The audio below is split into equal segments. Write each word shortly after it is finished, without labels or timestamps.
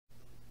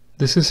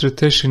This is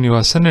Ritesh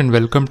Srinivasan and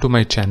welcome to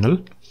my channel.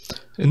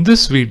 In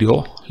this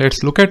video,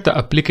 let's look at the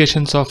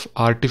applications of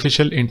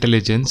artificial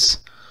intelligence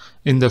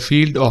in the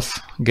field of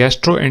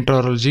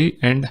gastroenterology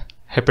and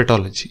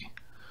hepatology.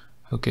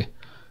 Okay,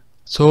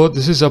 so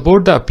this is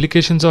about the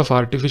applications of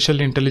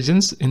artificial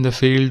intelligence in the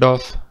field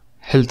of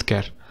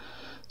healthcare.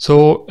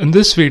 So in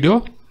this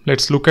video,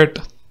 let's look at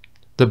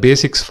the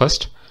basics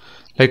first.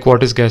 Like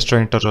what is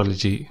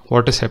gastroenterology,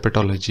 what is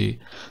hepatology,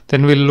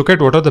 then we'll look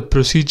at what are the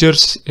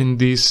procedures in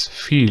these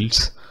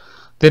fields,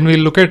 then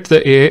we'll look at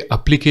the AI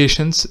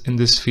applications in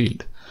this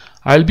field.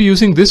 I'll be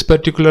using this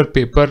particular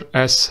paper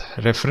as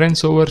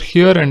reference over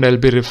here, and I'll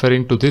be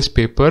referring to this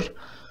paper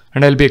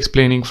and I'll be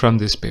explaining from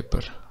this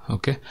paper.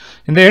 Okay.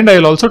 In the end,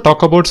 I'll also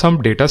talk about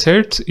some data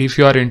sets if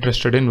you are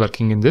interested in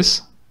working in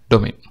this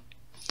domain.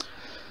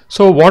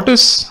 So what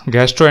is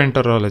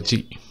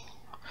gastroenterology?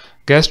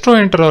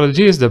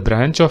 Gastroenterology is the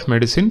branch of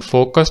medicine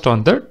focused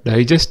on the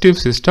digestive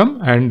system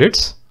and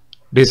its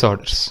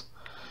disorders.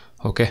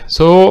 Okay,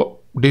 so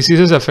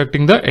diseases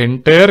affecting the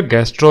entire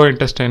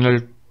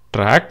gastrointestinal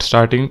tract,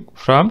 starting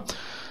from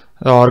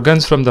the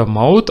organs from the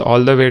mouth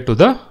all the way to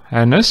the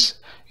anus,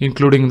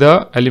 including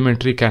the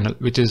alimentary canal,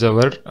 which is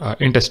our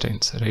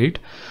intestines, right?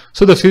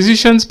 So the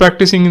physicians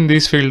practicing in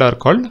this field are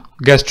called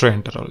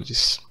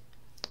gastroenterologists.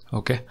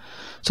 Okay,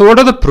 so what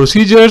are the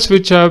procedures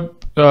which are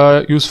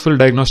useful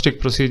diagnostic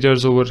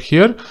procedures over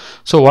here?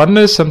 So one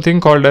is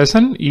something called as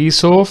an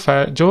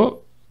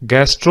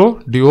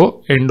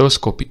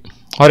esophagogastroduoendoscopy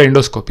or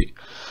endoscopy.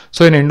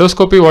 So in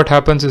endoscopy, what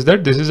happens is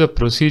that this is a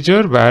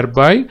procedure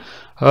whereby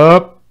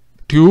a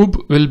tube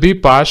will be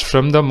passed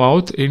from the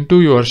mouth into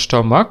your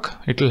stomach.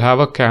 It will have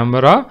a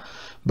camera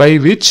by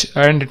which,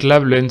 and it will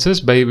have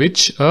lenses by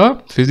which a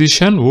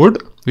physician would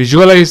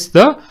visualize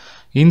the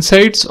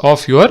insides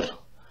of your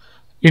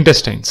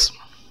intestines.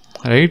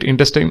 Right,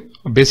 intestine,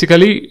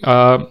 basically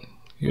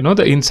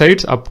the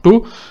insides up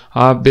to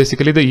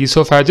basically the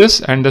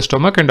esophagus and the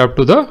stomach and up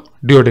to the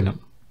duodenum,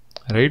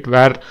 right,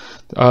 where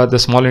the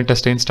small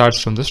intestine starts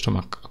from the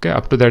stomach. Okay,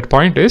 up to that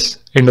point is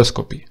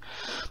endoscopy.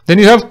 Then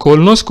you have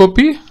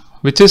colonoscopy,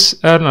 which is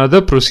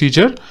another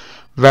procedure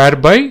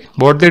whereby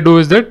what they do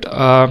is that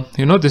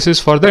this is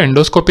for the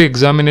endoscopic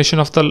examination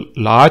of the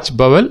large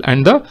bowel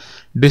and the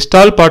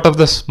distal part of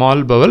the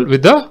small bowel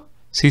with the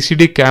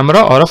CCD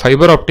camera or a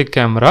fiber optic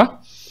camera,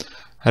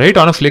 right,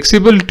 on a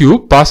flexible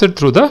tube passed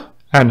through the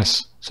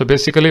anus. So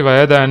basically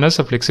via the anus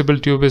a flexible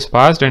tube is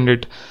passed and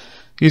it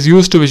is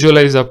used to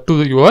visualize up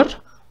to your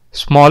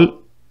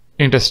small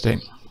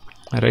intestine,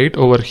 right,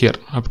 over here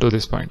up to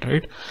this point,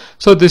 right.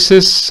 So this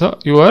is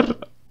your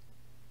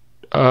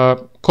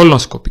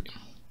colonoscopy.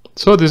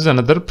 So this is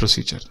another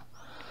procedure.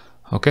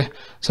 Okay,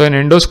 so an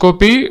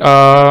endoscopy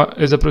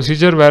is a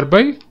procedure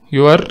whereby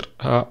your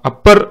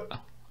upper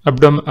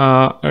abdomen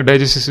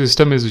digestive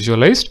system is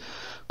visualized.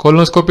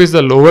 Colonoscopy is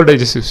the lower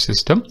digestive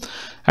system,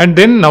 and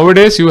then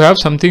nowadays you have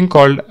something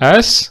called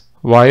as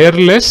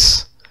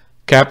wireless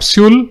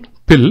capsule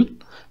pill,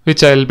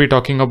 which I will be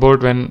talking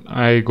about when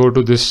I go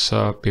to this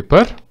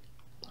paper.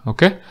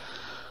 Okay,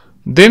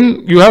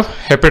 then you have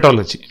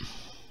hepatology.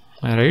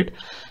 All right,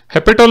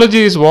 hepatology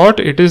is what?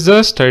 It is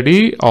the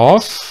study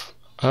of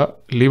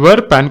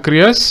liver,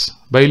 pancreas,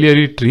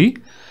 biliary tree.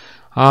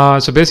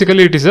 So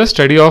basically it is a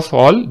study of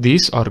all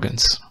these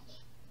organs.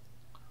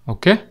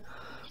 Okay.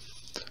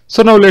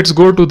 So now let's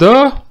go to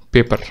the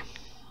paper,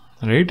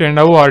 right, and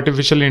how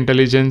artificial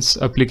intelligence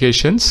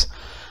applications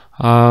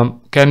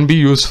can be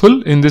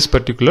useful in this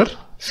particular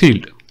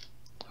field.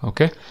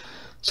 Okay,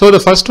 so the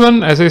first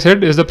one, as I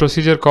said, is the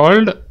procedure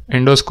called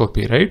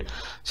endoscopy, right?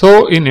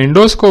 So in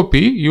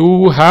endoscopy,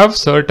 you have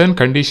certain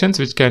conditions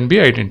which can be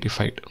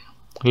identified,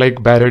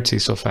 like Barrett's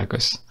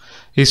esophagus,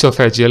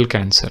 esophageal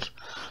cancer.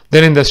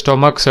 Then in the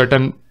stomach,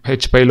 certain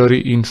H.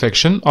 pylori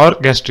infection or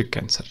gastric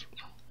cancer.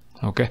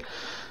 Okay,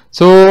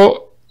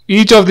 so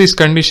each of these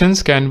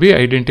conditions can be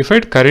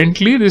identified.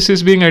 Currently, this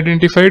is being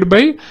identified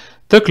by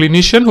the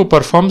clinician who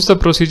performs the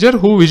procedure,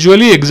 who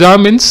visually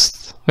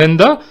examines when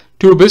the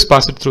tube is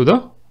passed through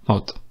the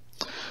mouth.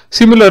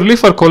 Similarly,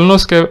 for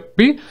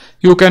colonoscopy,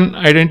 you can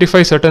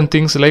identify certain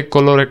things like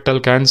colorectal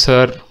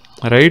cancer,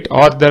 right?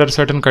 Or there are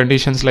certain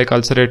conditions like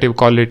ulcerative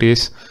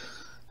colitis,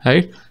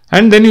 right?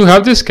 And then you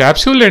have this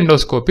capsule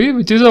endoscopy,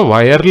 which is a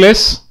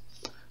wireless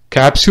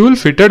capsule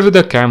fitted with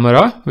a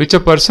camera, which a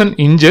person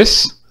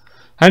ingests,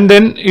 and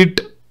then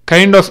it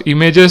kind of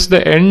images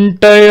the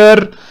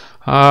entire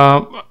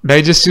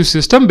digestive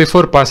system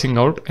before passing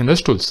out in the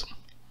stools.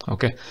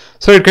 Okay,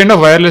 so it kind of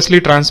wirelessly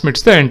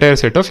transmits the entire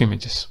set of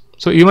images.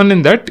 So even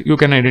in that you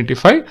can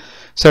identify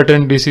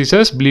certain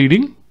diseases,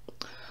 bleeding,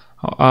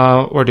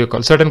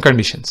 certain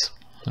conditions.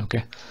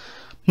 Okay,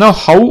 now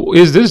how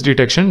is this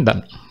detection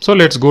done? So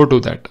let's go to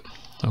that.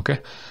 Okay,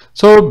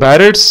 so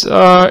Barrett's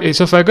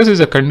esophagus is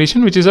a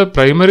condition which is a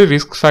primary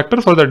risk factor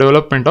for the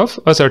development of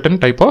a certain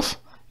type of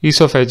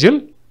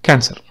esophageal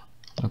cancer.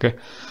 Okay,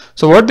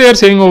 so what they are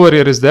saying over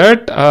here is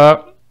that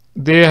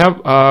they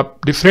have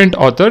different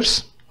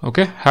authors,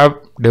 okay, have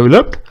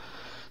developed,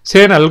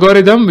 say, an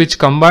algorithm which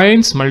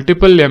combines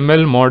multiple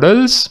ML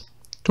models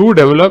to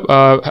develop,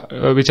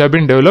 which have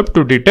been developed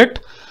to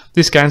detect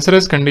this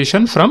cancerous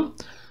condition from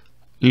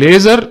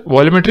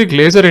volumetric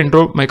laser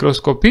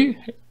endomicroscopy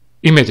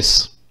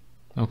images.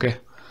 Okay.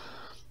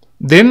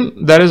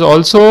 Then there is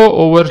also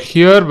over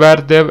here where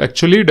they have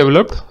actually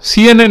developed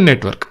CNN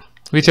network,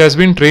 which has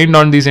been trained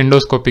on these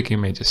endoscopic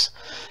images,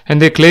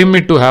 and they claim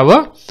it to have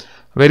a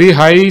very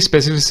high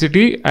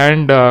specificity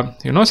and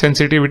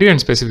sensitivity and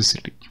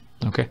specificity.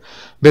 Okay.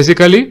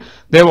 Basically,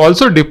 they have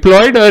also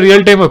deployed a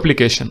real-time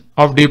application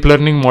of deep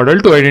learning model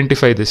to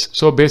identify this.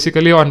 So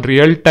basically, on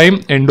real-time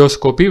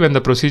endoscopy, when the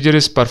procedure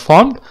is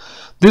performed,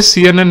 this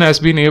CNN has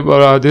been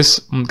able, this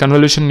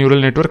convolution neural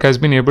network has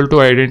been able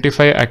to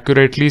identify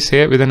accurately,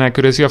 say with an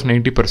accuracy of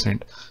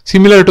 90%,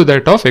 similar to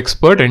that of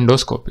expert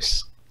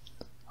endoscopists.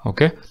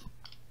 Okay.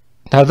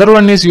 The other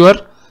one is your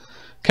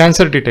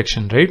cancer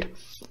detection, right?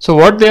 So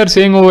what they are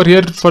saying over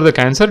here for the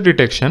cancer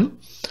detection,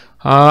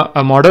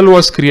 a model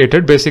was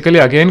created, basically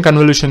again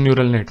convolution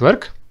neural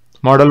network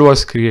model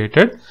was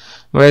created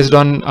based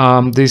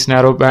on these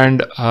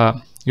narrowband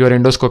your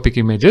endoscopic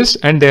images,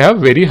 and they have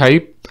very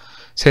high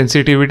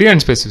sensitivity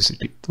and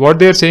specificity. What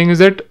they are saying is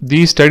that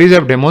these studies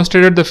have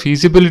demonstrated the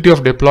feasibility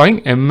of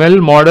deploying ML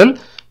model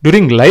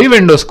during live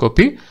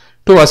endoscopy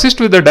to assist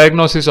with the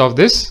diagnosis of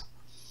this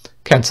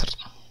cancer.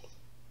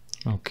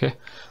 Okay,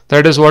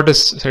 that is what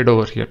is said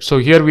over here. So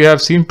here we have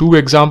seen two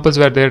examples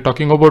where they are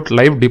talking about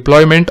live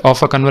deployment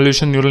of a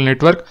convolution neural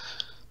network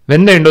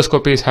when the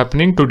endoscopy is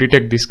happening to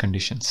detect these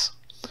conditions.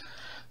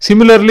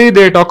 Similarly,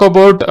 they talk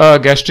about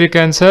gastric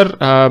cancer.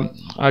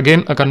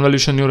 Again, a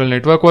convolution neural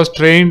network was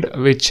trained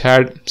which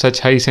had such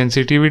high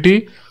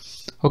sensitivity,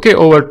 okay,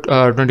 over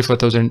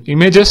 24,000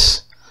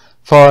 images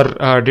for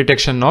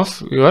detection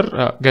of your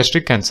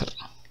gastric cancer.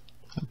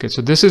 Okay,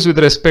 so this is with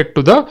respect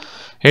to the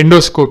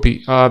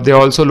endoscopy. They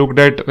also looked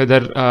at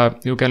whether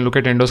you can look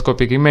at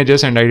endoscopic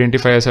images and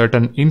identify a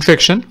certain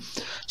infection.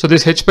 So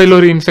this H.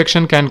 pylori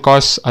infection can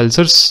cause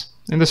ulcers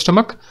in the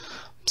stomach.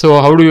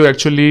 So how do you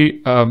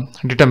actually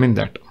determine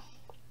that?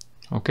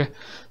 Okay,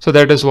 so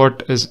that is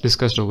what is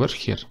discussed over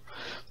here.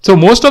 So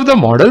most of the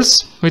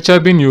models which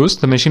have been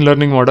used, the machine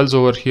learning models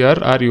over here,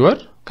 are your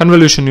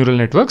convolution neural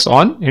networks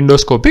on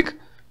endoscopic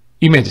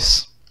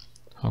images.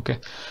 Okay.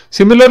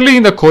 Similarly,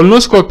 in the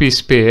colonoscopy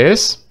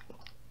space,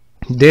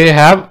 they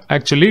have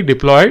actually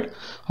deployed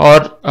or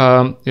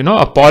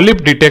a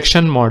polyp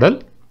detection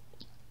model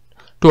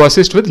to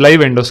assist with live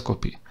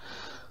endoscopy.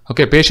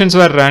 Okay, patients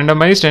were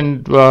randomized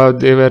and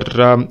they were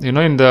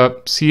in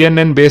the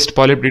CNN based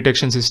polyp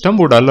detection system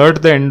would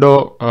alert the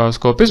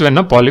endoscopist when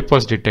a polyp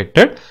was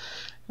detected.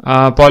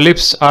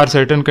 Polyps are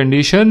certain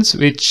conditions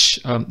which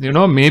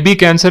may be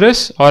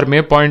cancerous or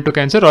may point to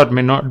cancer or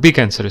may not be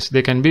cancerous.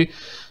 They can be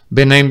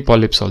benign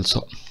polyps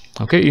also,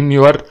 okay, in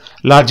your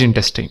large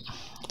intestine,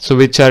 so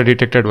which are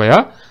detected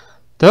via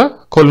the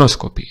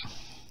colonoscopy.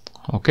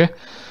 Okay,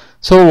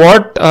 so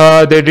what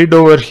they did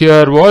over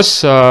here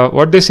was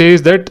what they say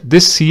is that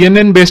this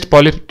CNN based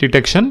polyp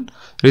detection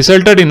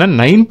resulted in a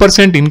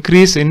 9%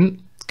 increase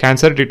in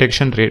cancer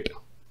detection rate,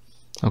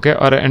 okay,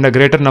 and a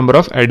greater number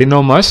of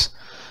adenomas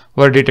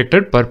were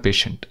detected per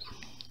patient.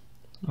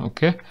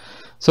 Okay,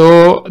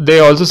 so they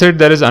also said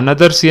there is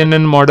another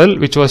CNN model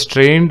which was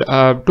trained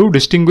to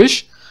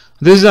distinguish.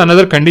 This is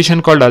another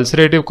condition called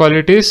ulcerative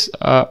colitis.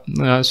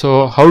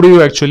 So how do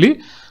you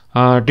actually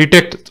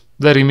detect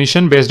the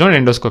remission based on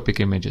endoscopic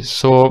images?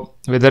 So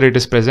whether it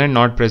is present,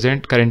 not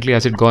present, currently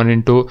has it gone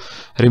into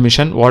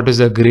remission, what is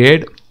the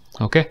grade?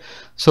 Okay,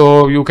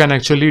 so you can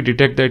actually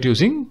detect that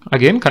using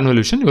again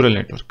convolution neural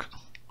network.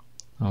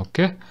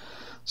 Okay,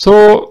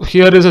 so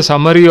here is a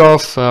summary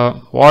of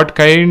what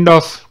kind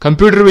of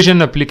computer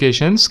vision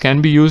applications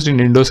can be used in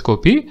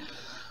endoscopy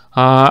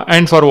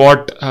and for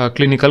what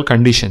clinical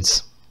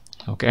conditions.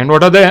 Okay, and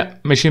what are the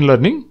machine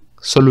learning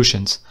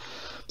solutions?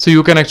 So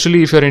you can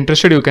actually, if you're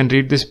interested, you can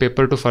read this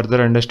paper to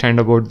further understand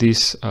about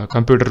these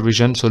computer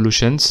vision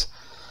solutions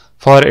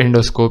for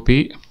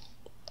endoscopy,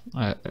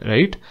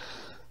 right?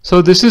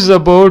 So this is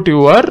about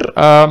your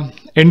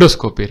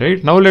endoscopy,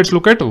 right? Now let's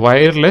look at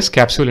wireless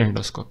capsule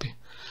endoscopy.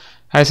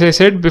 As I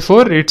said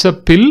before, it's a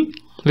pill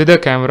with a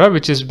camera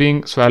which is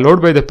being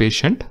swallowed by the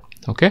patient,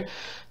 okay?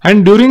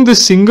 And during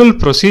this single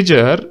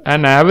procedure,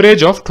 an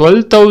average of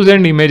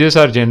 12,000 images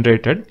are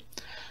generated.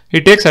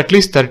 It takes at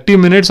least 30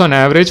 minutes on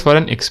average for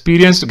an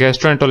experienced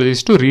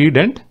gastroenterologist to read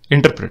and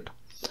interpret.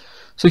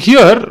 So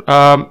here,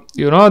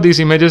 these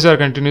images are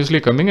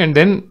continuously coming, and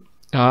then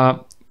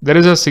there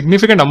is a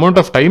significant amount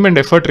of time and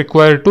effort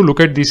required to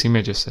look at these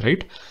images,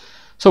 right?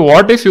 So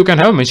what if you can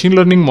have machine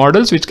learning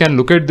models which can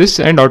look at this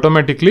and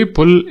automatically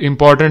pull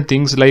important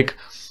things like,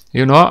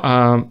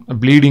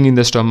 bleeding in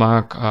the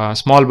stomach,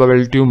 small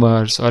bowel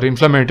tumors, or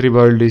inflammatory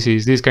bowel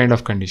disease, these kind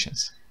of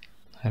conditions,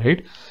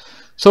 right?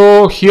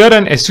 So here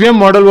an SVM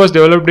model was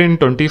developed in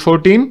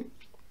 2014.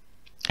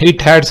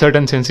 It had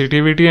certain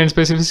sensitivity and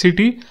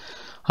specificity.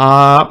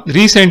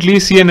 Recently,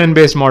 CNN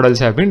based models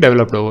have been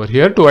developed over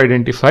here to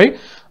identify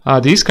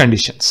these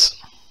conditions.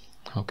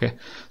 Okay,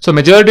 so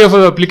majority of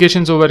our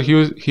applications over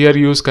here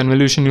use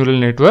convolution neural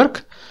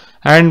network,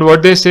 And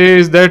what they say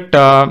is that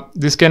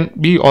this can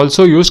be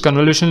also used,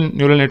 convolutional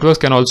neural networks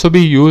can also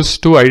be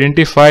used to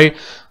identify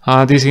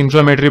these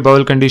inflammatory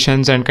bowel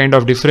conditions and kind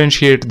of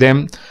differentiate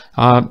them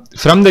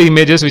from the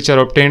images which are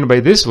obtained by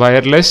this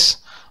wireless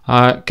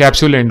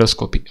capsule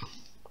endoscopy.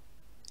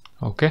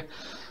 Okay,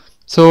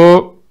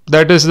 so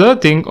that is the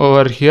thing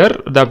over here,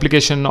 the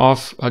application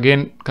of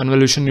again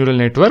convolution neural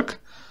network,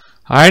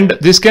 and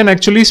this can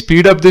actually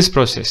speed up this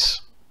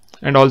process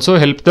and also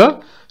help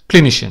the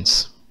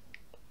clinicians,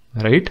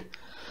 right?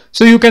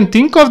 So you can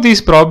think of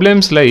these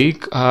problems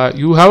like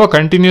you have a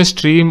continuous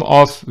stream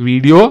of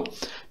video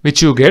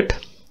which you get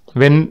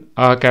when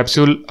a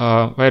capsule,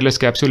 wireless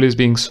capsule is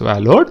being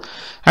swallowed,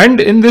 and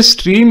in this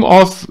stream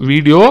of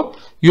video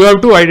you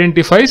have to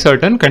identify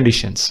certain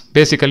conditions,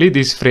 basically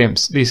these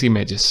frames, these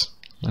images.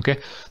 Okay,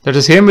 that's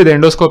the same with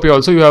endoscopy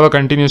also. You have a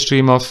continuous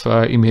stream of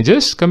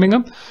images coming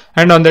up,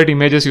 and on that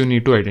images you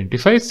need to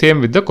identify. Same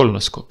with the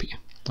colonoscopy.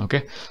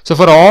 Okay, so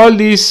for all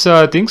these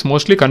things,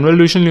 mostly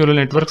convolutional neural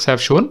networks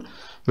have shown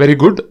very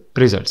good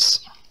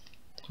results.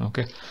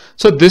 Okay,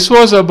 so this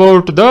was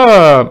about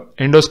the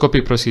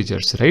endoscopy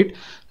procedures, right?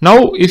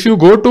 Now if you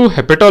go to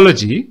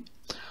hepatology,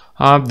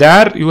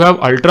 there you have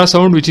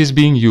ultrasound which is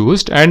being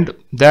used, and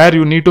there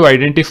you need to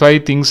identify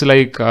things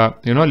like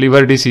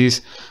liver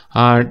disease,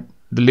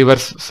 the liver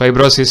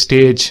fibrosis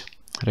stage,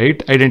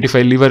 right?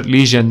 Identify liver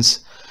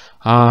lesions,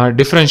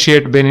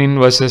 differentiate benign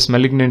versus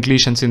malignant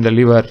lesions in the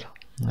liver,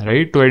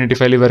 right? To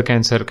identify liver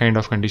cancer kind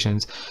of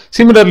conditions.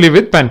 Similarly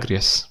with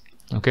pancreas.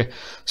 Okay,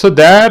 so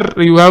there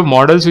you have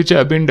models which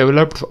have been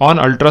developed on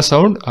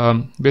ultrasound.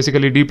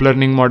 Basically deep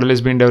learning model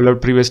has been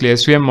developed. Previously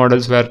SVM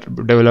models were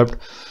developed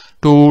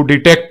to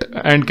detect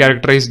and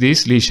characterize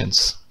these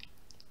lesions.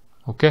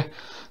 Okay,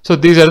 so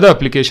these are the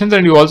applications,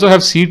 and you also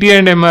have CT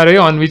and MRI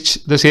on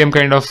which the same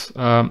kind of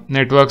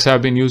networks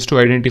have been used to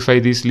identify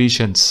these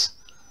lesions.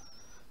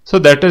 So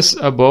that is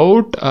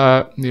about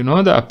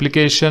the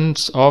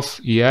applications of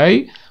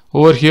AI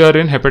over here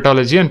in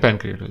hepatology and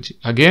pancreatology.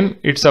 Again,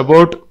 it's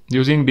about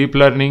using deep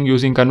learning,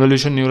 using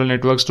convolution neural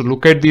networks to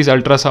look at these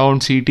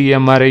ultrasound, CT,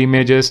 MRI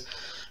images,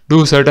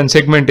 do certain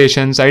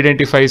segmentations,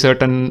 identify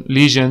certain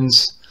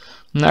lesions,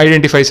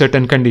 identify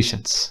certain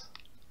conditions.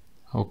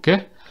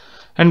 Okay,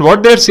 and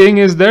what they're saying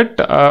is that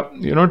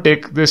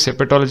take this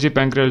hepatology,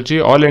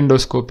 pancreatology, all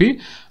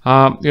endoscopy.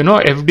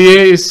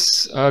 FDA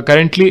is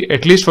currently,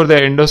 at least for the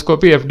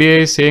endoscopy, FDA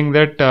is saying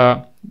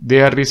that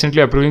they are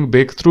recently approving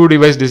breakthrough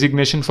device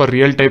designation for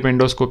real-time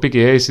endoscopic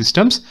AI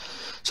systems.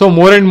 So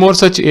more and more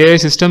such AI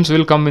systems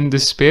will come in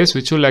this space,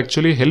 which will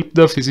actually help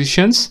the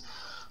physicians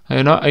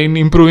in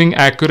improving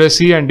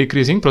accuracy and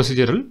decreasing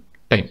procedural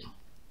time.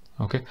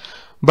 Okay,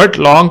 but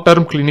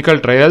long-term clinical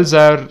trials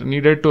are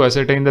needed to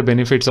ascertain the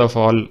benefits of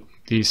all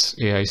these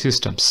AI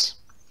systems.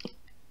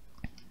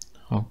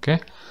 Okay,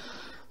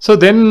 so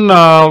then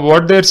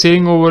what they're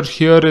saying over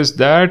here is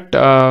that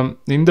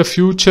in the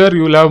future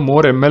you will have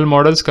more ML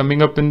models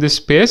coming up in this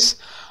space.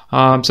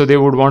 So they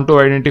would want to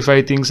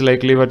identify things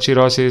like liver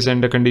cirrhosis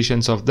and the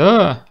conditions of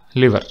the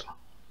liver,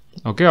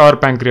 okay, or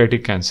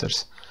pancreatic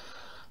cancers.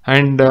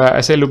 And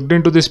as I looked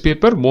into this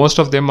paper, most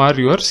of them are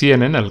your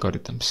CNN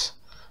algorithms.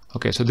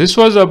 Okay, so this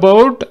was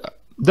about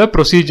the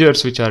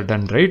procedures which are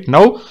done, right?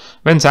 Now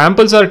when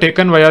samples are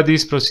taken via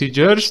these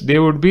procedures, they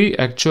would be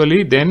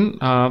actually then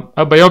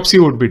a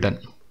biopsy would be done.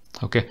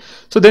 Okay,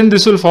 so then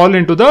this will fall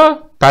into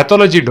the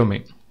pathology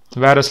domain,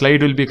 where a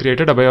slide will be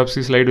created, a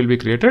biopsy slide will be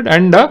created,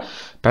 and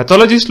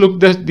pathologists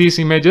look at these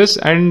images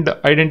and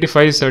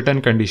identify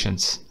certain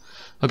conditions.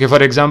 Okay,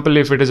 for example,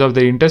 if it is of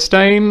the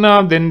intestine,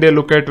 then they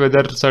look at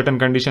whether certain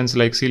conditions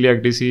like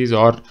celiac disease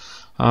or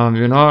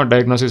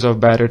diagnosis of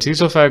Barrett's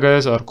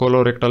esophagus or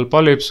colorectal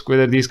polyps,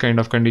 whether these kind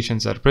of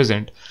conditions are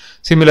present.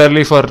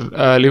 Similarly, for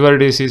liver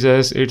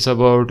diseases, it's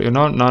about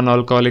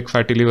non-alcoholic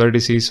fatty liver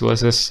disease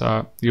versus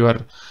your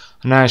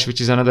NASH, which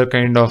is another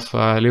kind of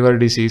liver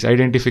disease,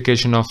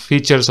 identification of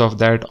features of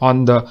that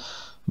on the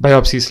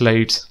biopsy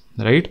slides,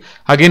 right?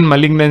 Again,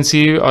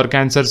 malignancy or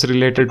cancers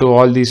related to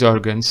all these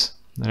organs,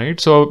 right?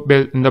 So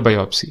in the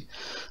biopsy.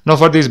 Now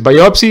for these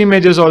biopsy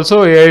images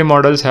also, AI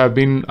models have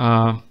been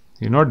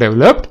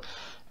developed,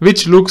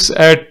 which looks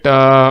at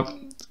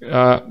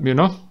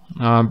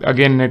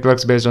again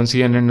networks based on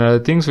CNN and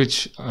other things,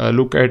 which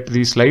look at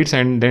these slides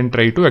and then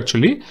try to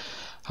actually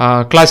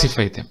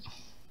classify them.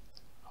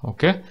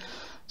 Okay,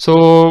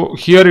 so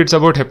here it's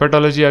about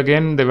hepatology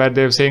again, where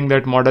they're saying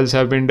that models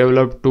have been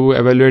developed to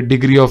evaluate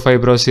degree of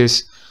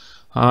fibrosis,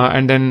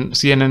 and then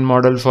CNN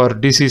model for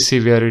disease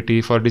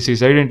severity, for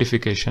disease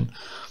identification.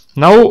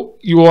 Now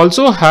you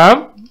also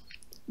have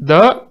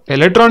the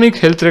electronic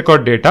health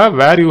record data,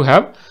 where you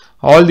have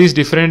all these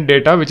different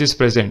data which is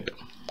present,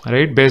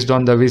 right, based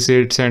on the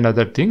visits and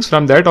other things.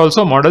 From that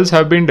also models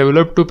have been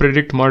developed to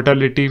predict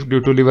mortality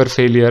due to liver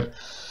failure,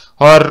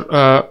 or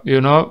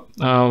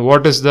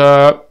what is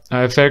the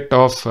effect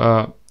of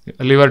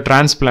liver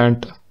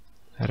transplant,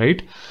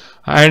 right,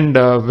 and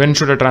when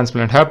should a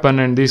transplant happen,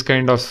 and these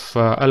kind of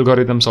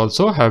algorithms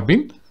also have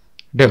been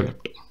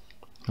developed.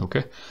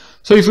 Okay,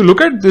 so if you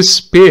look at this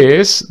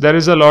space, there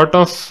is a lot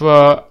of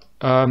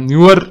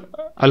newer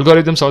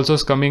algorithms also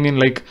is coming in,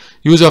 like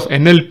use of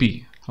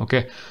NLP,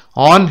 okay,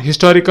 on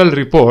historical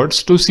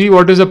reports to see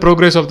what is the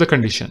progress of the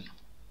condition,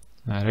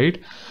 right?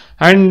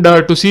 And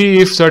to see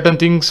if certain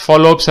things,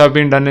 follow-ups have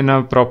been done in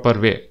a proper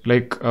way,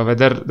 like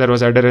whether there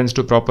was adherence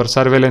to proper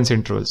surveillance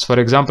intervals. For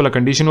example, a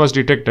condition was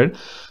detected,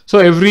 so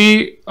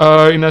every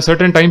in a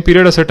certain time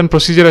period, a certain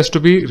procedure has to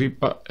be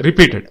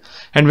repeated.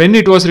 And when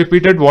it was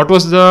repeated, what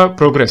was the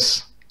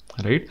progress,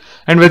 right?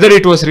 And whether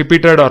it was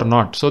repeated or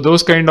not. So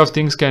those kind of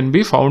things can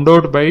be found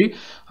out by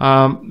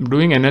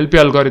doing NLP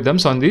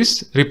algorithms on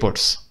these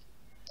reports,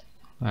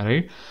 all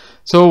right?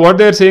 So what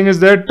they are saying is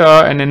that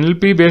an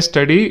NLP based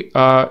study,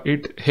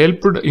 it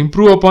helped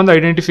improve upon the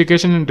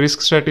identification and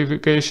risk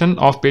stratification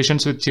of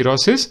patients with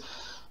cirrhosis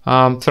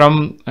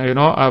from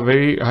a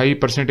very high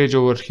percentage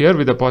over here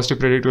with a positive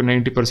predictive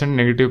 90%,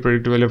 negative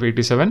predictive value of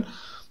 87.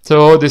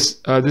 So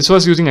this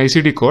was using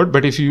ICD code,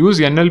 but if you use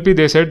NLP,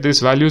 they said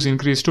these values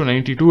increased to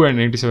 92 and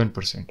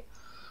 97%.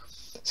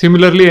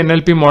 Similarly,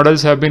 NLP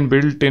models have been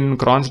built in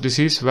Crohn's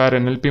disease, where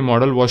NLP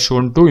model was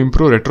shown to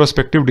improve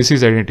retrospective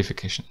disease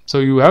identification. So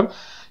you have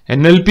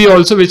NLP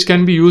also, which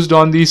can be used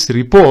on these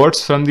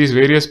reports from these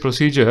various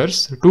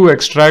procedures to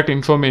extract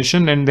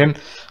information and then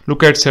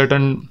look at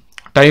certain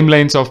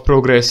timelines of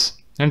progress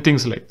and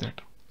things like that.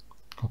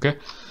 Okay.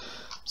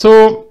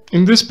 So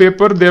in this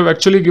paper, they have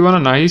actually given a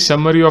nice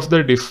summary of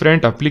the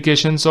different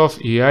applications of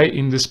AI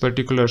in this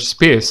particular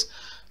space.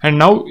 And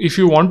now if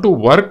you want to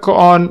work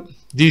on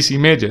these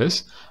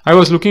images, I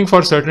was looking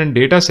for certain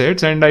data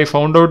sets, and I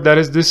found out there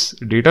is this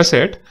data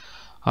set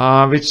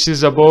which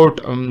is about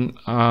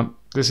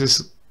this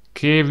is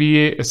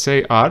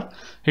KVASIR.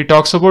 It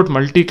talks about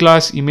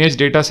multi-class image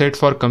data set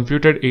for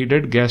computer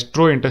aided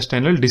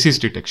gastrointestinal disease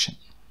detection.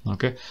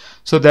 Okay,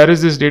 so there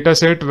is this data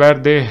set where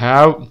they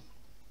have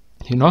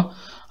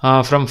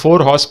from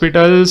 4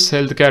 hospitals,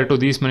 healthcare to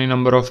these many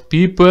number of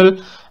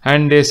people,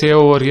 and they say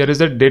over here is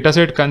that data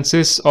set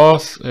consists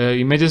of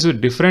images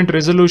with different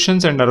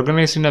resolutions and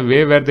organized in a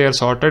way where they are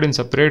sorted in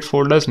separate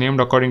folders named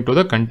according to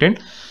the content.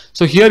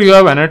 So here you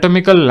have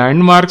anatomical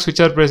landmarks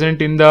which are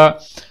present in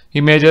the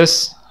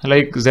images,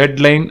 like Z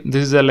line.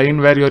 This is the line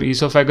where your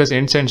esophagus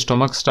ends and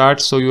stomach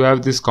starts, so you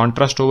have this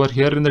contrast over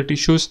here in the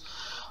tissues.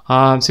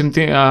 Same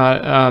thing,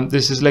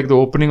 this is like the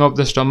opening of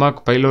the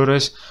stomach,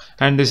 pylorus,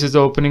 and this is the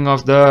opening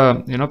of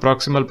the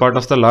proximal part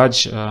of the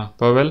large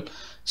bowel.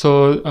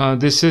 So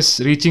this is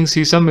reaching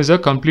cecum is a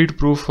complete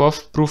proof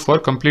for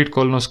complete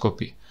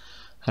colonoscopy,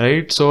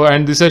 right? So,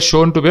 and this is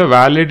shown to be a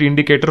valid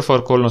indicator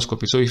for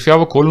colonoscopy. So if you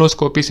have a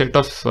colonoscopy set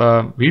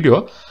of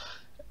video,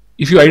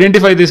 if you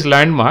identify this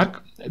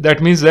landmark,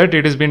 that means that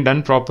it has been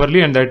done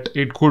properly and that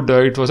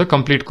it was a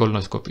complete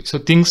colonoscopy. So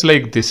things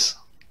like this,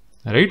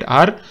 right,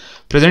 are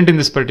present in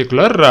this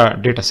particular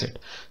data set.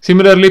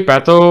 Similarly,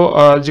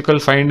 pathological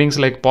findings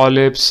like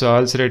polyps,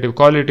 ulcerative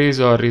colitis,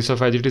 or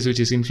esophagitis, which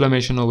is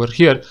inflammation over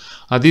here,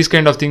 these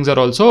kind of things are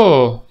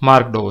also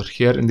marked over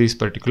here in these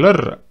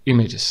particular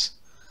images.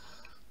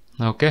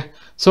 Okay,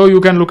 so you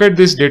can look at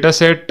this data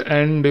set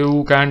and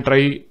you can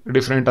try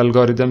different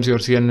algorithms, your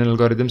CNN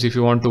algorithms, if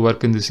you want to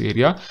work in this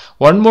area.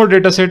 One more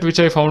data set which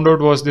I found out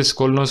was this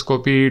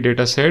colonoscopy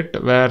data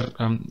set, where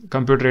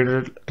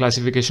computer-aided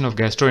classification of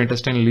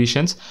gastrointestinal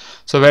lesions.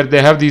 So where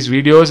they have these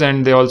videos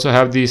and they also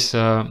have these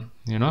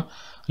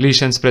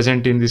lesions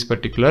present in these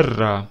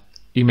particular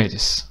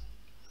images,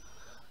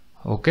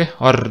 okay,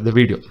 or the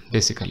video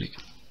basically.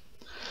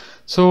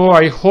 So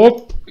I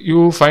hope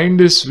you find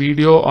this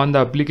video on the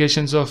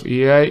applications of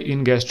AI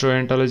in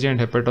gastroenterology and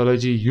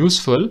hepatology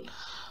useful.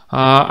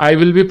 I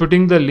will be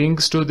putting the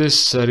links to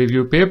this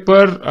review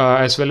paper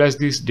as well as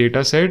these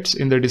data sets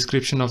in the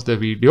description of the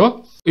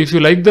video. If you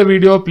like the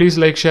video, please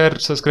like, share,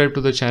 subscribe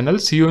to the channel.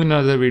 See you in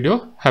another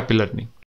video. Happy learning.